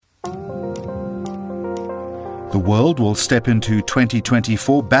The world will step into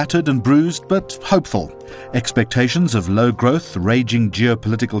 2024 battered and bruised, but hopeful. Expectations of low growth, raging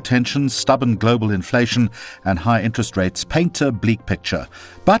geopolitical tensions, stubborn global inflation and high interest rates paint a bleak picture.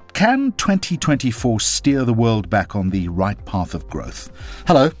 But can 2024 steer the world back on the right path of growth?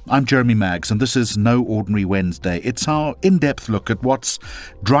 Hello, I'm Jeremy Maggs, and this is No Ordinary Wednesday. It's our in-depth look at what's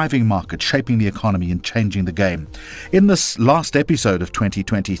driving markets, shaping the economy and changing the game. In this last episode of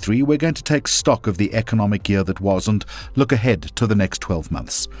 2023, we're going to take stock of the economic year that was and look ahead to the next 12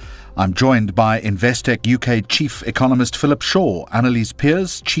 months. I'm joined by Investec UK Chief Economist Philip Shaw, Annelies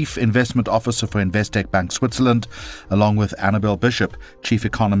Peers, Chief Investment Officer for Investec Bank Switzerland, along with Annabelle Bishop, Chief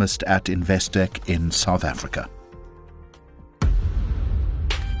Economist at Investec in South Africa.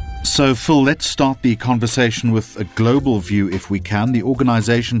 So, Phil, let's start the conversation with a global view, if we can. The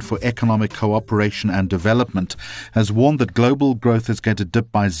Organisation for Economic Cooperation and Development has warned that global growth is going to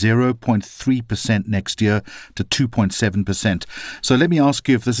dip by 0.3% next year to 2.7%. So let me ask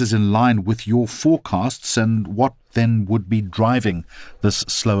you if this is in line with your forecasts and what then would be driving this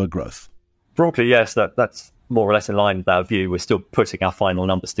slower growth. Broadly, yes, that's more or less in line with our view. We're still putting our final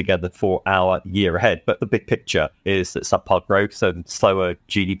numbers together for our year ahead. But the big picture is that subpar growth and slower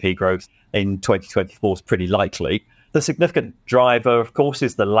GDP growth in 2024 is pretty likely. The significant driver, of course,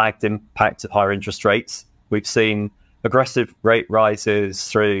 is the lagged impact of higher interest rates. We've seen aggressive rate rises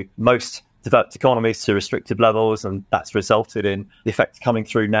through most developed economies to restrictive levels, and that's resulted in the effects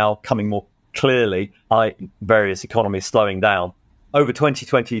coming more clearly, i.e. various economies slowing down. Over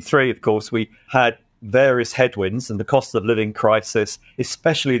 2023, of course, we had various headwinds and the cost of living crisis,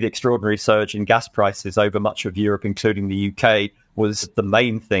 especially the extraordinary surge in gas prices over much of Europe, including the UK, was the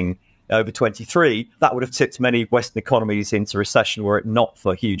main thing over 23. That would have tipped many Western economies into recession were it not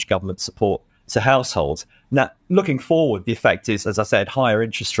for huge government support to households. Now, looking forward, the effect is, as I said, higher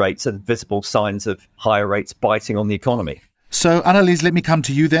interest rates and visible signs of higher rates biting on the economy. So, Annelies, let me come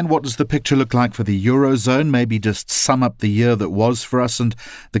to you then. What does the picture look like for the Eurozone? Maybe just sum up the year that was for us and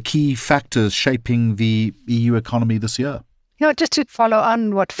the key factors shaping the EU economy this year. Just to follow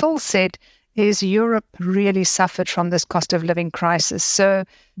on what Phil said, is Europe really suffered from this cost of living crisis. So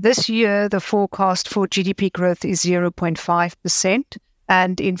this year, the forecast for GDP growth is 0.5%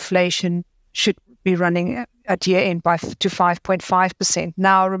 and inflation should be running at year-end to 5.5%.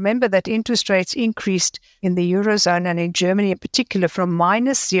 Now, remember that interest rates increased in the Eurozone and in Germany in particular from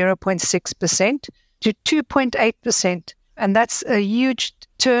minus 0.6% to 2.8%. And that's a huge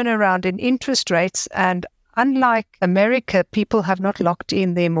turnaround in interest rates. And unlike America, people have not locked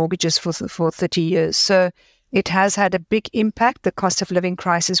in their mortgages for 30 years. So it has had a big impact. The cost of living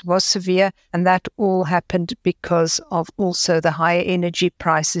crisis was severe, and that all happened because of also the higher energy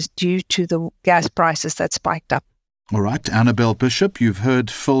prices due to the gas prices that spiked up. All right, Annabelle Bishop, you've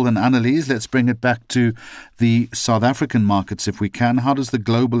heard Phil and Annelies. Let's bring it back to the South African markets if we can. How does the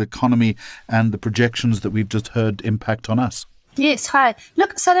global economy and the projections that we've just heard impact on us? Yes, hi.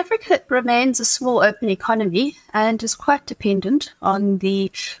 Look, South Africa remains a small open economy and is quite dependent on the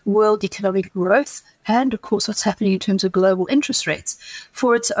world economic growth and, of course, what's happening in terms of global interest rates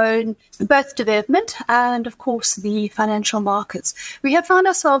for its own both development and, of course, the financial markets. We have found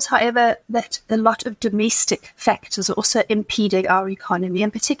ourselves, however, that a lot of domestic factors are also impeding our economy,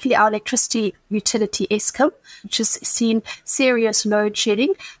 and particularly our electricity utility Eskom, which has seen serious load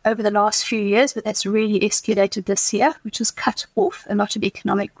shedding over the last few years, but that's really escalated this year, which has cut off a lot of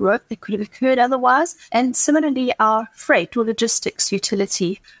economic growth that could have occurred otherwise. And similarly, our freight or logistics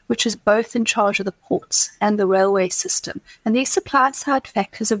utility, which is both in charge of the ports and the railway system. And these supply-side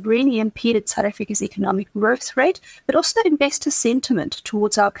factors have really impeded South Africa's economic growth rate, but also investor sentiment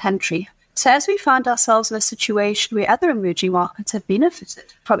towards our country. So as we find ourselves in a situation where other emerging markets have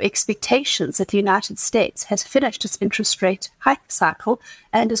benefited from expectations that the United States has finished its interest rate hike cycle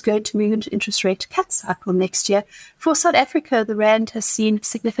and is going to move into interest rate cut cycle next year, for South Africa, the rand has seen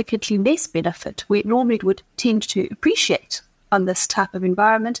significantly less benefit, where normally it would tend to appreciate on this type of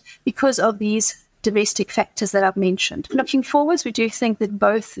environment because of these domestic factors that I've mentioned. Looking forwards, we do think that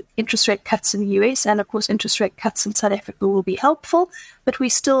both interest rate cuts in the US and, of course, interest rate cuts in South Africa will be helpful, but we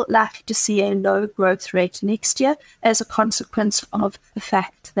still likely to see a low growth rate next year as a consequence of the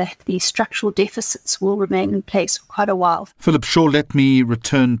fact that the structural deficits will remain in place for quite a while. Philip Shaw, let me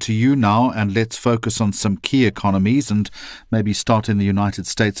return to you now and let's focus on some key economies and maybe start in the United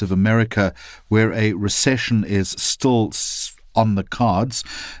States of America, where a recession is still on the cards.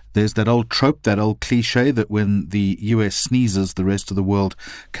 There's that old trope, that old cliche that when the US sneezes, the rest of the world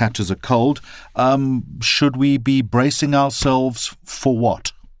catches a cold. Should we be bracing ourselves for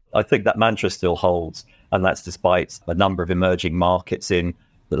what? I think that mantra still holds, and that's despite a number of emerging markets in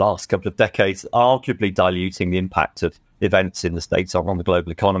the last couple of decades, arguably diluting the impact of events in the States on the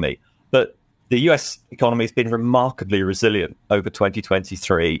global economy. But the US economy has been remarkably resilient over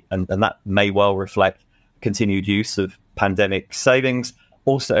 2023, and that may well reflect continued use of pandemic savings.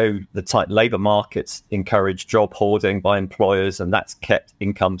 Also, the tight labour markets encourage job hoarding by employers, and that's kept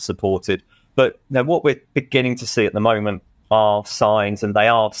income supported. But now what we're beginning to see at the moment are signs, and they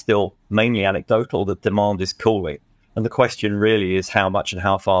are still mainly anecdotal, that demand is cooling. And the question really is how much and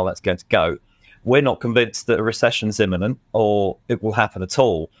how far that's going to go. We're not convinced that a recession's imminent or it will happen at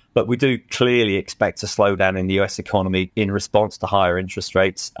all, but we do clearly expect a slowdown in the US economy in response to higher interest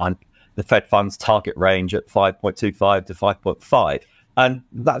rates and the Fed funds target range at 5.25 to 5.5. And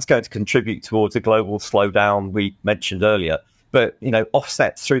that's going to contribute towards a global slowdown we mentioned earlier. But,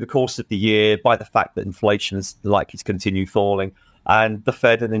 offset through the course of the year by the fact that inflation is likely to continue falling. And the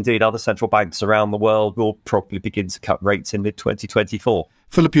Fed and indeed other central banks around the world will probably begin to cut rates in mid-2024.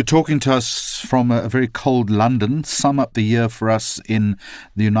 Philip, you're talking to us from a very cold London. Sum up the year for us in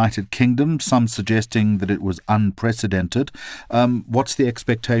the United Kingdom, some suggesting that it was unprecedented. What's the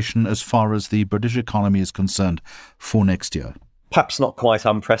expectation as far as the British economy is concerned for next year? Perhaps not quite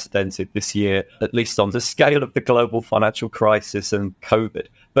unprecedented this year, at least on the scale of the global financial crisis and COVID,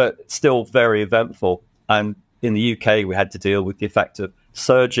 but still very eventful. And in the UK, we had to deal with the effect of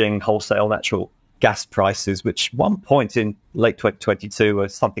surging wholesale natural gas prices, which one point in late 2022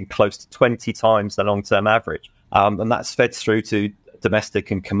 was something close to 20 times the long-term average. And that's fed through to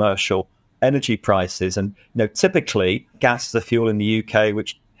domestic and commercial energy prices. And typically, gas is a fuel in the UK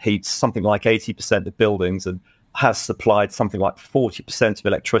which heats something like 80% of buildings and has supplied something like 40% of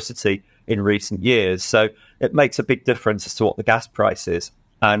electricity in recent years. So it makes a big difference as to what the gas price is.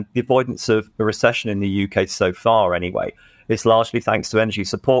 And the avoidance of a recession in the UK so far, anyway, is largely thanks to energy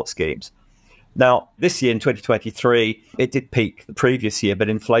support schemes. Now, this year in 2023, it did peak the previous year, but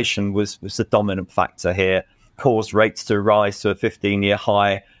inflation was the dominant factor here, caused rates to rise to a 15-year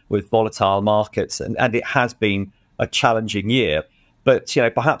high with volatile markets. And it has been a challenging year. But,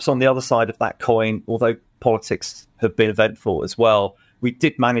 perhaps on the other side of that coin, although politics have been eventful as well, we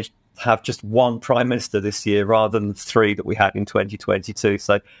did manage to have just one prime minister this year rather than three that we had in 2022.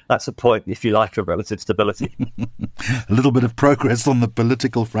 So that's a point, if you like, of relative stability. A little bit of progress on the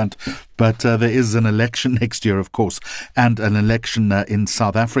political front, but there is an election next year, of course, and an election in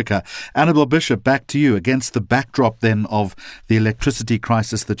South Africa. Annabel Bishop, back to you. Against the backdrop then of the electricity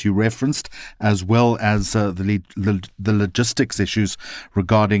crisis that you referenced, as well as the logistics issues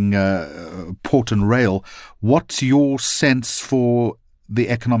regarding port and rail, what's your sense for the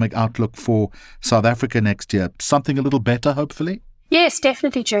economic outlook for South Africa next year? Something a little better, hopefully? Yes,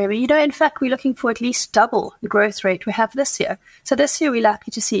 definitely, Jeremy. In fact, we're looking for at least double the growth rate we have this year. So this year, we're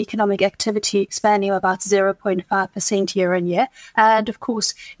likely to see economic activity expanding about 0.5% year on year. And of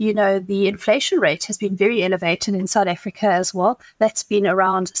course, the inflation rate has been very elevated in South Africa as well. That's been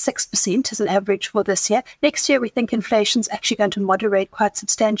around 6% as an average for this year. Next year, we think inflation's actually going to moderate quite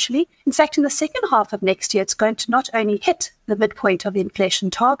substantially. In fact, in the second half of next year, it's going to not only hit the midpoint of the inflation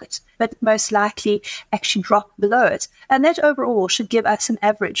target, but most likely actually drop below it. And that overall should give us an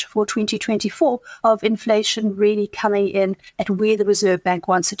average for 2024 of inflation really coming in at where the Reserve Bank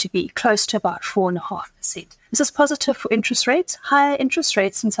wants it to be, close to about 4.5%. This is positive for interest rates. Higher interest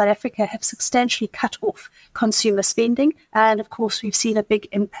rates in South Africa have substantially cut off consumer spending. And of course, we've seen a big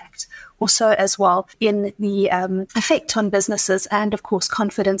impact also as well in the effect on businesses and, of course,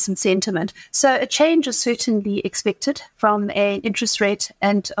 confidence and sentiment. So a change is certainly expected from an interest rate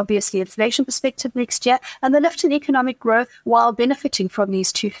and obviously inflation perspective next year. And the lift in economic growth, while benefiting from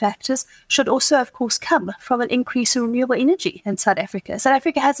these two factors, should also, of course, come from an increase in renewable energy in South Africa. South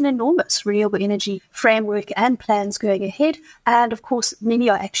Africa has an enormous renewable energy framework and plans going ahead. And of course, many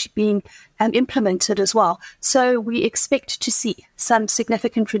are actually being implemented as well. So we expect to see some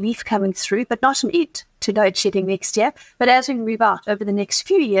significant relief coming through, but not an end to load shedding next year. But as we move out over the next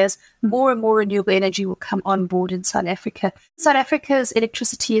few years, more and more renewable energy will come on board in South Africa. South Africa's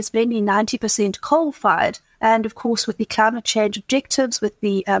electricity is mainly 90% coal-fired. And of course, with the climate change objectives, with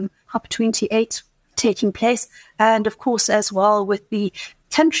the COP28 taking place, and of course, as well with the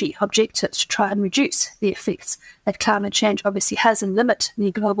country objectives to try and reduce the effects that climate change obviously has and limit the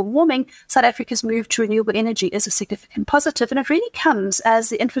global warming, South Africa's move to renewable energy is a significant positive. And it really comes as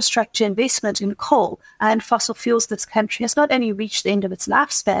the infrastructure investment in coal and fossil fuels this country has not only reached the end of its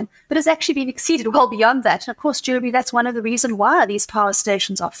lifespan, but has actually been exceeded well beyond that. And of course, Jeremy, that's one of the reasons why these power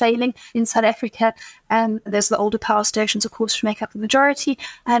stations are failing in South Africa. And there's the older power stations, of course, to make up the majority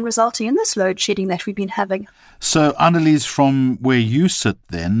and resulting in this load shedding that we've been having. So, Annelies, from where you sit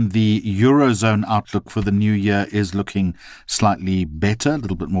then, the Eurozone outlook for the new year is looking slightly better, a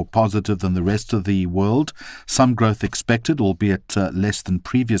little bit more positive than the rest of the world. Some growth expected, albeit less than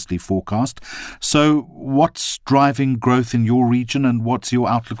previously forecast. So what's driving growth in your region, and what's your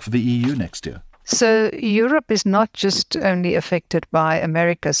outlook for the EU next year? So Europe is not just only affected by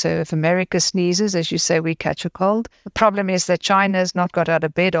America. So if America sneezes, as you say, we catch a cold. The problem is that China has not got out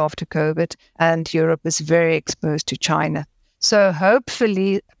of bed after COVID, and Europe is very exposed to China. So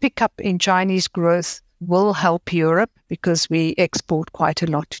hopefully a pickup in Chinese growth will help Europe because we export quite a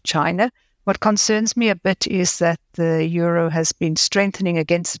lot to China. What concerns me a bit is that the euro has been strengthening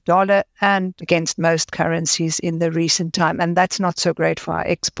against the dollar and against most currencies in the recent time, and that's not so great for our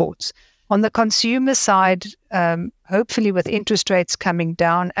exports. On the consumer side, hopefully with interest rates coming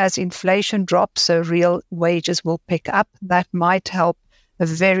down, as inflation drops, so real wages will pick up. That might help a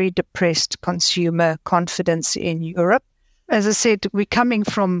very depressed consumer confidence in Europe. As I said, we're coming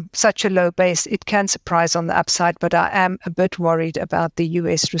from such a low base. It can surprise on the upside, but I am a bit worried about the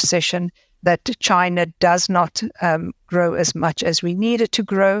US recession, that China does not grow as much as we need it to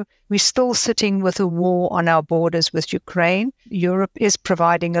grow. We're still sitting with a war on our borders with Ukraine. Europe is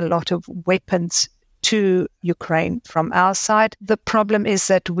providing a lot of weapons to Ukraine from our side. The problem is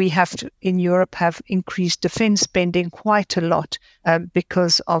that we have to, in Europe, have increased defense spending quite a lot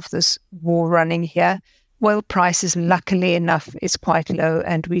because of this war running here. Oil prices, luckily enough, is quite low,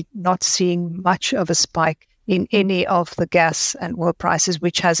 and we're not seeing much of a spike in any of the gas and oil prices,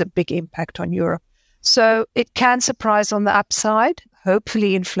 which has a big impact on Europe. So it can surprise on the upside.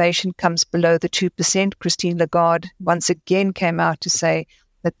 Hopefully inflation comes below the 2%. Christine Lagarde once again came out to say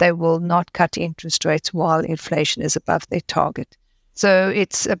that they will not cut interest rates while inflation is above their target. So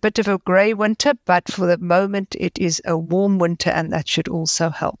it's a bit of a grey winter, but for the moment it is a warm winter, and that should also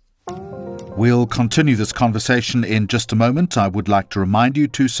help. We'll continue this conversation in just a moment. I would like to remind you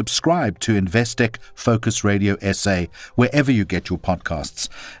to subscribe to Investec Focus Radio SA wherever you get your podcasts.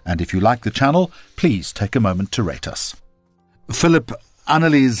 And if you like the channel, please take a moment to rate us. Philip,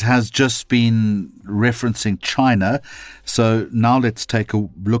 Annelies has just been referencing China. So now let's take a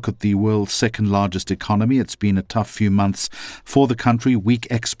look at the world's second largest economy. It's been a tough few months for the country. Weak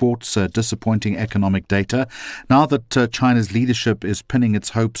exports, disappointing economic data. Now that China's leadership is pinning its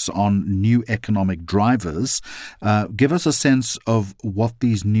hopes on new economic drivers, give us a sense of what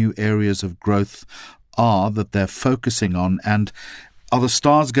these new areas of growth are that they're focusing on, and are the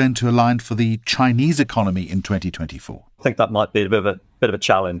stars going to align for the Chinese economy in 2024? I think that might be a bit of a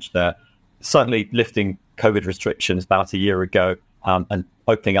challenge there. Certainly lifting COVID restrictions about a year ago and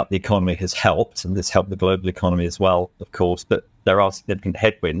opening up the economy has helped, and this helped the global economy as well, of course, but there are significant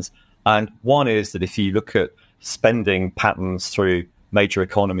headwinds. And one is that if you look at spending patterns through major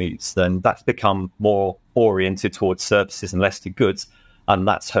economies, then that's become more oriented towards services and less to goods, and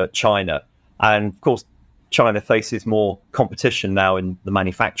that's hurt China. And of course, China faces more competition now in the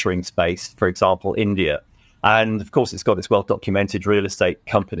manufacturing space, for example, India. And of course, it's got its well-documented real estate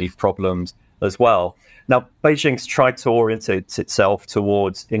company problems as well. Now, Beijing's tried to orient itself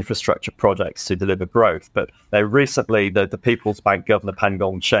towards infrastructure projects to deliver growth, but recently the People's Bank Governor Pan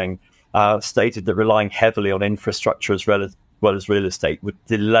Gongcheng stated that relying heavily on infrastructure as well as real estate would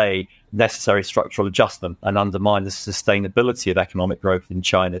delay necessary structural adjustment and undermine the sustainability of economic growth in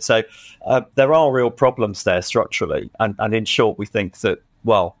China. So there are real problems there structurally. And in short, we think that,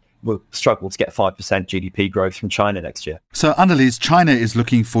 we'll struggle to get 5% GDP growth from China next year. So, Annelies, China is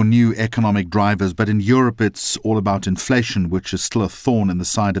looking for new economic drivers, but in Europe it's all about inflation, which is still a thorn in the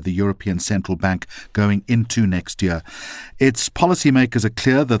side of the European Central Bank going into next year. Its policymakers are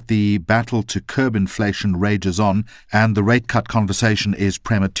clear that the battle to curb inflation rages on and the rate cut conversation is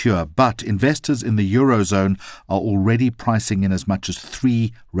premature, but investors in the Eurozone are already pricing in as much as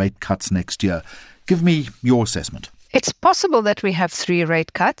 3 rate cuts next year. Give me your assessment. It's possible that we have 3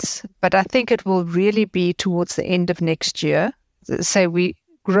 rate cuts, but I think it will really be towards the end of next year.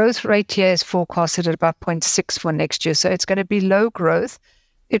 Growth rate here is forecasted at about 0.6 for next year, so it's going to be low growth.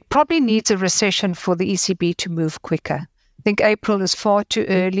 It probably needs a recession for the ECB to move quicker. I think April is far too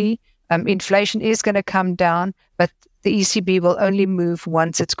early. Inflation is going to come down, but the ECB will only move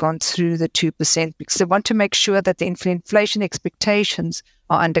once it's gone through the 2% because they want to make sure that the inflation expectations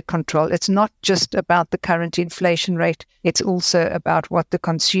are under control. It's not just about the current inflation rate. It's also about what the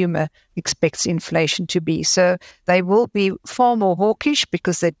consumer expects inflation to be. So they will be far more hawkish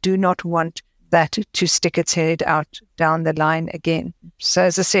because they do not want that to stick its head out down the line again. So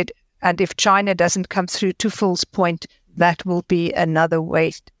as I said, and if China doesn't come through, to Phil's point, that will be another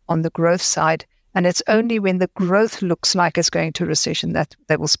weight on the growth side. And it's only when the growth looks like it's going to recession that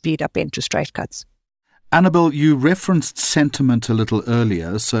they will speed up interest rate cuts. Annabel, you referenced sentiment a little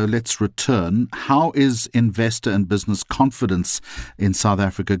earlier, so let's return. How is investor and business confidence in South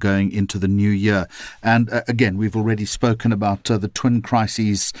Africa going into the new year? And again, we've already spoken about the twin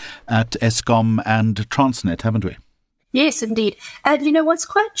crises at Eskom and Transnet, haven't we? Yes, indeed. And you know what's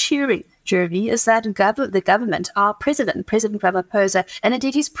quite cheering, Jeremy, is that the government, our President Ramaphosa, and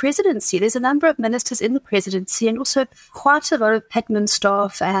indeed his presidency, there's a number of ministers in the presidency and also quite a lot of admin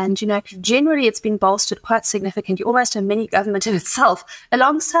staff. And, generally it's been bolstered quite significantly, almost a mini government in itself,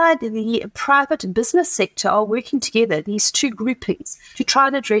 alongside the private business sector are working together, these two groupings, to try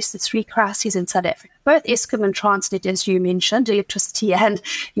and address the three crises in South Africa. Both Eskom and Transnet, as you mentioned, electricity and,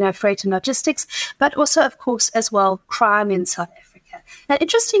 freight and logistics, but also, of course, as well, crime in South Africa. Now,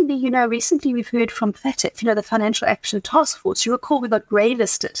 interestingly, recently we've heard from FATF, the Financial Action Task Force. You recall we got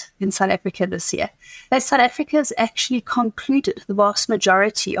grey-listed in South Africa this year. That South Africa has actually concluded the vast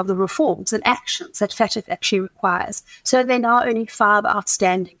majority of the reforms and actions that FATF actually requires. So there are now only 5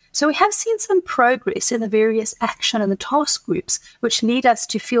 outstanding. So we have seen some progress in the various action and the task groups, which lead us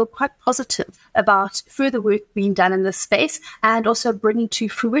to feel quite positive about further work being done in this space and also bringing to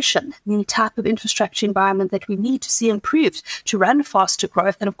fruition the type of infrastructure environment that we need to see improved to run faster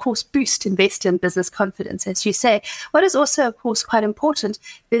growth and, of course, boost investor and business confidence, as you say. What is also, of course, quite important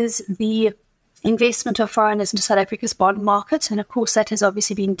is the investment of foreigners into South Africa's bond market. And of course, that has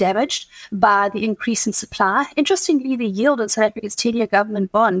obviously been damaged by the increase in supply. Interestingly, the yield on South Africa's 10-year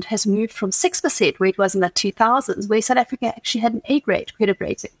government bond has moved from 6%, where it was in the 2000s, where South Africa actually had an A-grade credit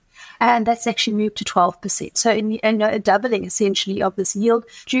rating. And that's actually moved to 12%. So a doubling, essentially, of this yield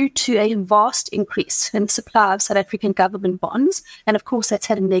due to a vast increase in the supply of South African government bonds. And, of course, that's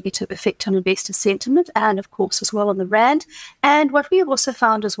had a negative effect on investor sentiment and, of course, as well on the rand. And what we have also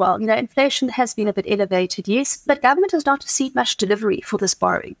found as well, inflation has been a bit elevated, yes, but government has not received much delivery for this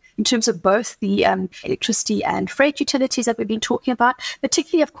borrowing in terms of both the electricity and freight utilities that we've been talking about,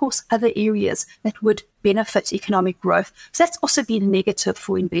 particularly, of course, other areas that would benefit economic growth. So that's also been a negative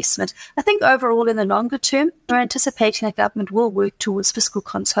for investment. I think overall in the longer term, we're anticipating that government will work towards fiscal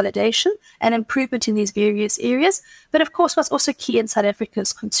consolidation and improvement in these various areas. But of course, what's also key in South Africa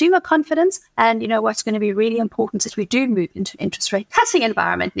is consumer confidence. And what's going to be really important is we do move into an interest rate cutting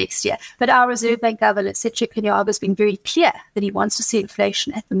environment next year. But our Reserve Bank Governor, Sitchik Kanyagawa, has been very clear that he wants to see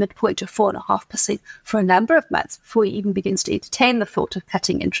inflation at the midpoint of 4.5% for a number of months before he even begins to entertain the thought of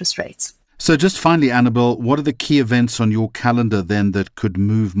cutting interest rates. So just finally, Annabel, what are the key events on your calendar then that could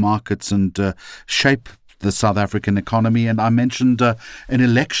move markets and shape the South African economy? And I mentioned an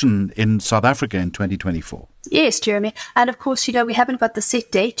election in South Africa in 2024. Yes, Jeremy. And of course, we haven't got the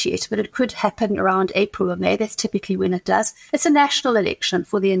set date yet, but it could happen around April or May. That's typically when it does. It's a national election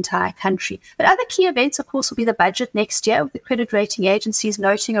for the entire country. But other key events, of course, will be the budget next year, with the credit rating agencies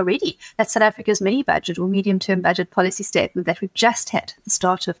noting already that South Africa's mini budget or medium-term budget policy statement that we've just had at the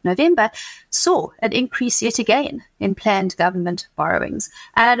start of November saw an increase yet again in planned government borrowings.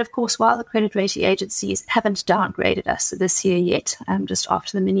 And of course, while the credit rating agencies haven't downgraded us this year yet, just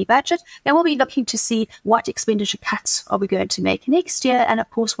after the mini budget, they will be looking to see what expenditure cuts are we going to make next year, and of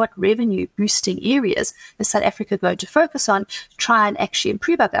course what revenue boosting areas is South Africa going to focus on to try and actually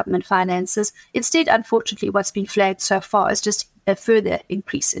improve our government finances. Instead, unfortunately, what's been flagged so far is just a further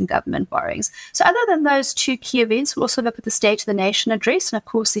increase in government borrowings. So other than those two key events, we'll also look at the State of the Nation address. And of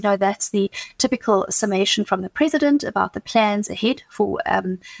course, that's the typical summation from the president about the plans ahead for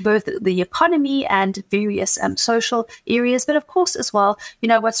both the economy and various social areas. But of course, as well,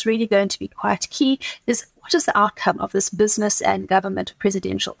 what's really going to be quite key is what is the outcome of this business and government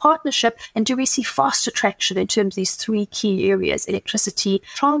presidential partnership? And do we see faster traction in terms of these three key areas, electricity,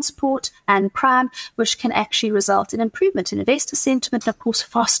 transport, and crime, which can actually result in improvement in investor sentiment and, of course,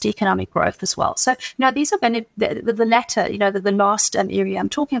 faster economic growth as well? So, these are going to, the latter, the last area I'm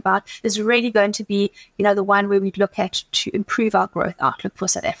talking about is really going to be, the one where we look at to improve our growth outlook for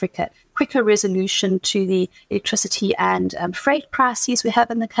South Africa. Quicker resolution to the electricity and freight crises we have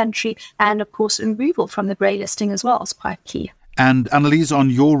in the country, and of course removal from the grey listing as well is quite key. And Annalise, on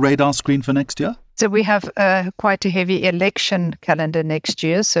your radar screen for next year? So we have quite a heavy election calendar next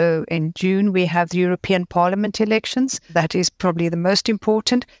year. So in June, we have the European Parliament elections. That is probably the most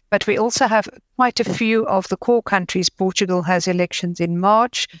important. But we also have quite a few of the core countries. Portugal has elections in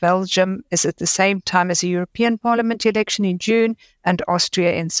March. Belgium is at the same time as the European Parliament election in June, and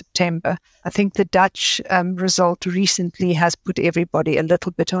Austria in September. I think the Dutch result recently has put everybody a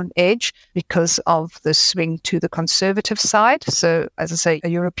little bit on edge because of the swing to the conservative side. So, as I say,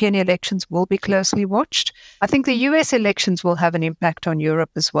 European elections will be closely watched. I think the US elections will have an impact on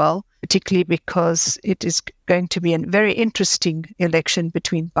Europe as well, particularly because it is going to be a very interesting election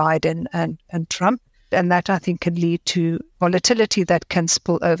between Biden and Trump. And that, I think, can lead to volatility that can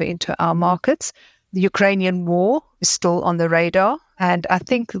spill over into our markets. The Ukrainian war is still on the radar. And I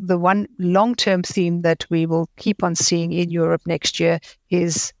think the one long-term theme that we will keep on seeing in Europe next year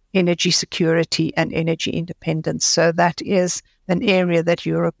is energy security and energy independence. So that is an area that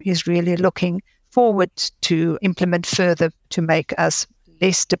Europe is really looking forward to implement further to make us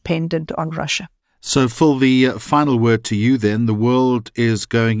less dependent on Russia. So, Phil, the final word to you then. The world is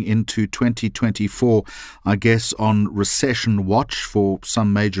going into 2024, I guess, on recession watch for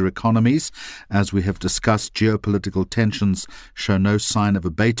some major economies. As we have discussed, geopolitical tensions show no sign of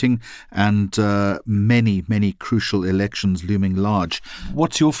abating, and many, many crucial elections looming large.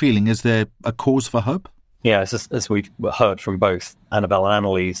 What's your feeling? Is there a cause for hope? Yeah, as we've heard from both Annabelle and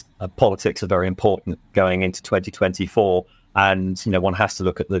Annalise, politics are very important going into 2024. And, one has to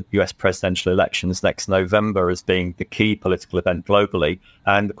look at the US presidential elections next November as being the key political event globally.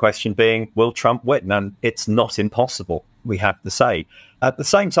 And the question being, will Trump win? And it's not impossible, we have to say. At the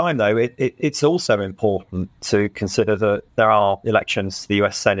same time, though, it's also important to consider that there are elections to the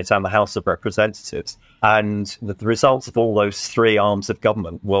US Senate and the House of Representatives. And that the results of all those three arms of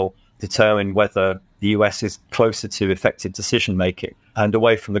government will determine whether the US is closer to effective decision-making and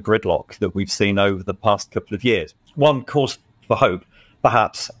away from the gridlock that we've seen over the past couple of years. One cause for hope,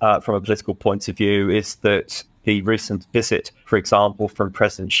 perhaps from a political point of view, is that the recent visit, for example, from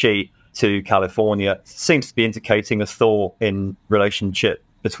President Xi to California seems to be indicating a thaw in relationship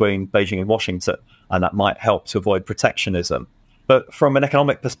between Beijing and Washington, and that might help to avoid protectionism. But from an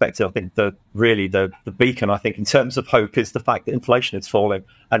economic perspective, I think the beacon, I think, in terms of hope is the fact that inflation is falling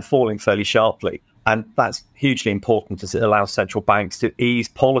and falling fairly sharply. And that's hugely important as it allows central banks to ease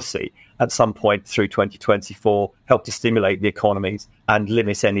policy at some point through 2024, help to stimulate the economies and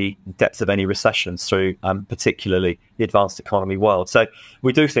limit any depth of any recessions through particularly the advanced economy world. So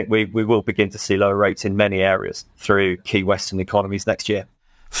we do think we will begin to see lower rates in many areas through key Western economies next year.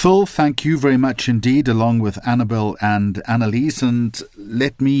 Phil, thank you very much indeed, along with Annabelle and Annalise. And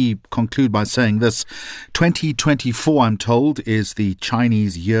let me conclude by saying this. 2024, I'm told, is the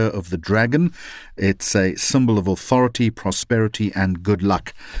Chinese Year of the Dragon. It's a symbol of authority, prosperity and good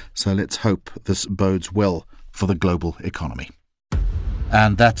luck. So let's hope this bodes well for the global economy.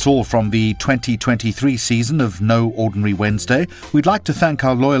 And that's all from the 2023 season of No Ordinary Wednesday. We'd like to thank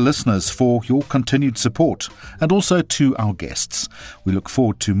our loyal listeners for your continued support, and also to our guests. We look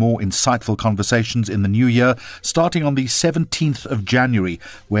forward to more insightful conversations in the new year, starting on the 17th of January,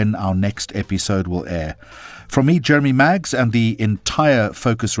 when our next episode will air. From me, Jeremy Maggs, and the entire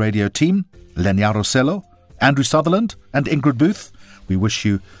Focus Radio team, Lenya Rosello, Andrew Sutherland and Ingrid Booth, we wish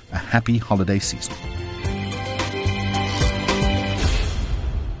you a happy holiday season.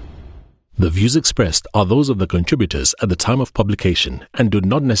 The views expressed are those of the contributors at the time of publication and do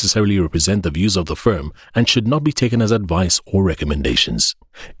not necessarily represent the views of the firm and should not be taken as advice or recommendations.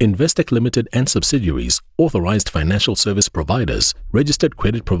 Investec Limited and subsidiaries, authorized financial service providers, registered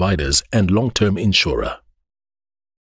credit providers, and long-term insurer.